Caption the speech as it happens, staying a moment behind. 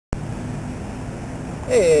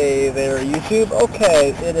Hey there, YouTube. Okay,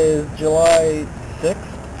 it is July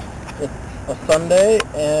 6th. It's a Sunday,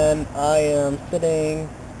 and I am sitting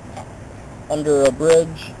under a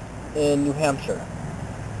bridge in New Hampshire.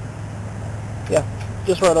 Yeah,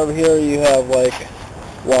 just right over here you have, like,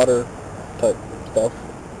 water type stuff.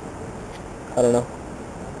 I don't know.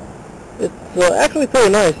 It's actually pretty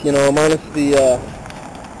nice, you know, minus the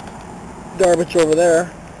garbage over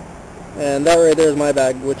there. And that right there is my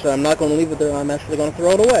bag, which I'm not going to leave it there. I'm actually going to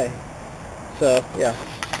throw it away. So, yeah.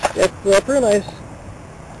 It's pretty nice,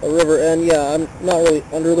 a river. And, yeah, I'm not really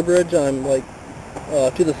under the bridge. I'm, like,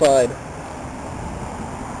 to the side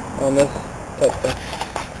on this type thing.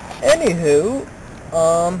 Anywho,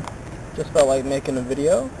 just felt like making a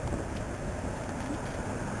video.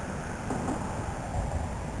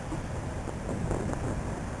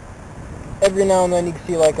 Every now and then you can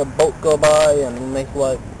see, like, a boat go by and make,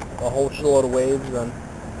 like, a whole shitload of waves, and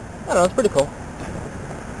I don't know, it's pretty cool.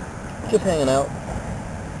 Just hanging out.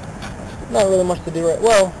 Not really much to do right.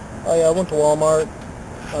 Well, I went to Walmart.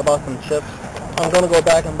 I bought some chips. I'm gonna go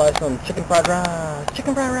back and buy some chicken fried rice.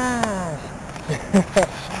 Chicken fried rice.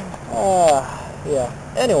 Yeah.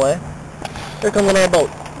 Anyway, here comes another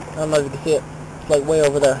boat. I don't know if you can see it. It's like way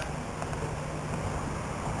over there.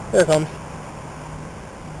 Here it comes.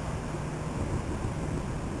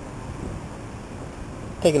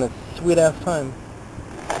 Taking a sweet ass time.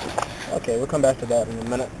 Okay, we'll come back to that in a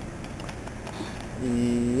minute.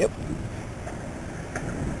 Yep.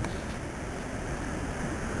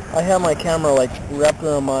 I have my camera like wrapped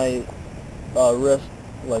around my wrist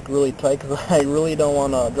like really tight because I really don't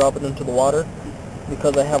want to drop it into the water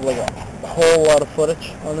because I have like a whole lot of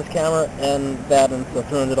footage on this camera, and it's a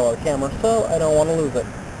 $300 camera, so I don't want to lose it.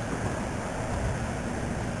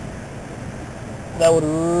 That would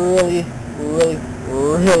really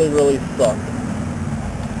suck.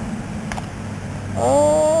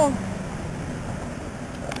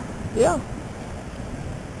 Yeah.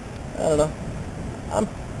 I don't know. I'm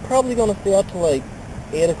probably going to stay out till like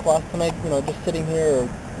 8 o'clock tonight, you know, just sitting here, or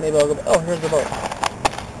maybe I'll go, oh, here's the boat.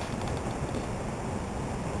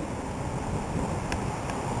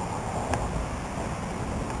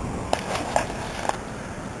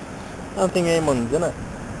 I don't think anyone's in it.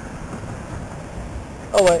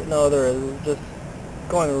 Oh wait, no, there is. It's just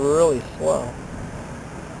going really slow.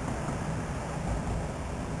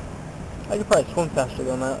 I could probably swim faster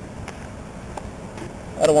than that.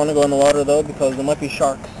 I don't want to go in the water though because there might be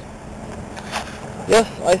sharks. Yes,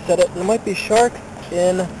 I said it. There might be sharks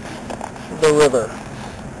in the river.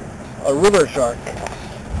 A river shark.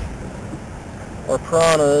 Or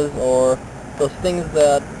piranhas, or those things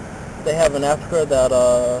that they have in Africa that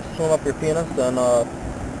swim up your penis and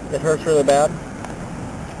it hurts really bad.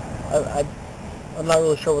 I'm not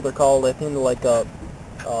really sure what they're called. I think they're like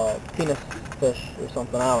penis fish or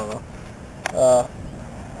something. I don't know.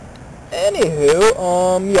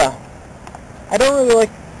 Anywho, yeah. I don't really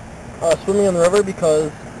like swimming in the river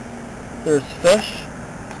because there's fish,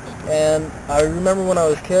 and I remember when I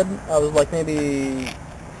was a kid, I was like maybe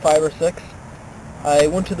 5 or 6, I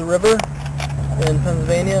went to the river in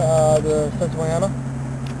Pennsylvania, the Susquehanna.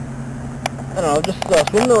 I don't know, just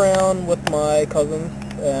swimming around with my cousins,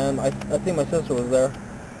 and I think my sister was there.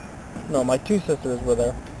 No, my 2 sisters were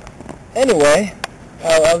there. Anyway,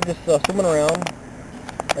 I was just swimming around,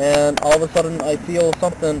 and all of a sudden I feel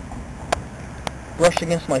something brush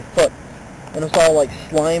against my foot, and it's all like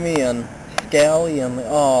slimy and scaly and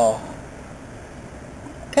oh,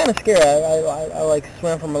 kind of scary. I like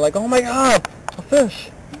swam from it like, oh my god, a fish.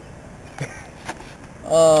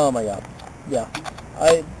 Oh my god. Yeah,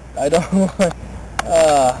 I don't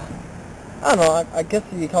I don't know, I guess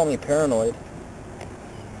you call me paranoid.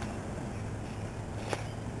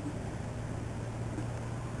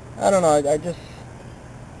 I don't know, I just,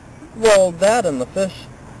 well, that and the fish,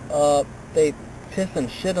 they piss and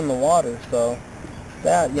shit in the water, so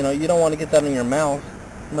that, you know, you don't want to get that in your mouth.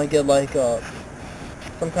 You might get like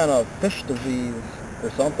some kind of fish disease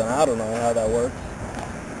or something. I don't know how that works.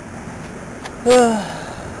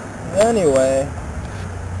 Anyway,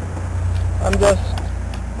 I'm just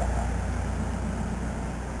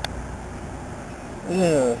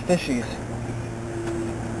fishies.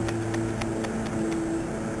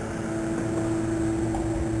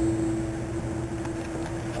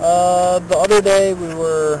 The other day we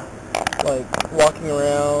were like walking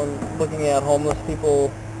around looking at homeless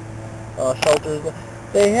people shelters.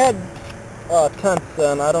 They had tents,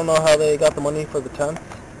 and I don't know how they got the money for the tents.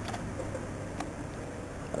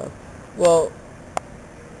 Well,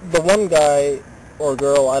 the one guy or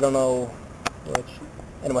girl, I don't know which,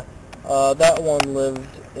 anyway, that one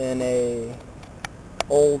lived in a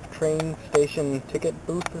old train station ticket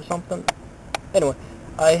booth or something. Anyway,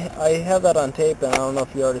 I have that on tape, and I don't know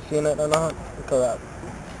if you already seen it or not, because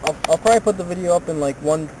I'll probably put the video up in like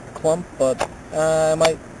one clump, but I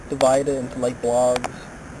might divide it into like blogs,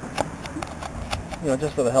 you know,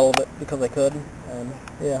 just for the hell of it, because I could, and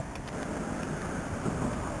yeah.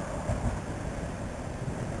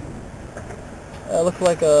 It looks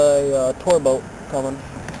like a tour boat coming.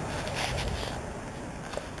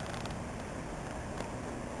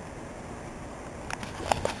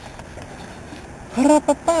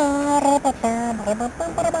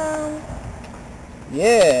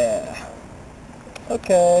 Yeah.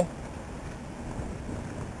 Okay.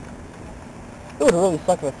 It would really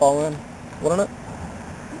suck if I fall in, wouldn't it?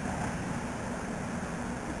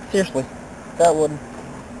 Seriously, that would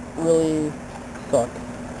really suck.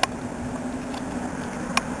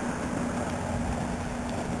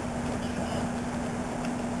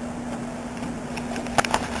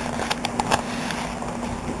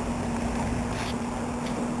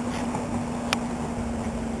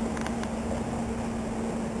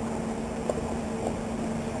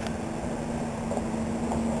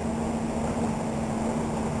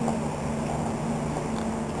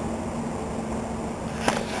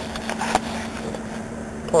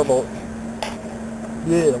 Tour boat.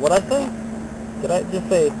 Yeah, what'd I say? Did I just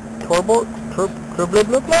say tour boat? Tour blah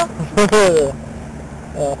blah blah?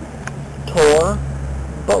 Tour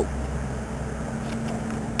boat.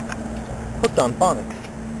 Hooked on phonics.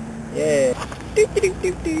 Yeah. Do do do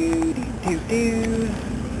do do do do.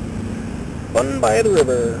 Fun by the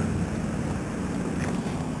river.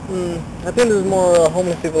 I think there's more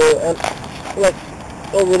homeless people and like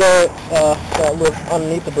over there that live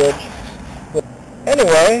underneath the bridge. But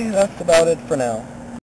anyway, that's about it for now.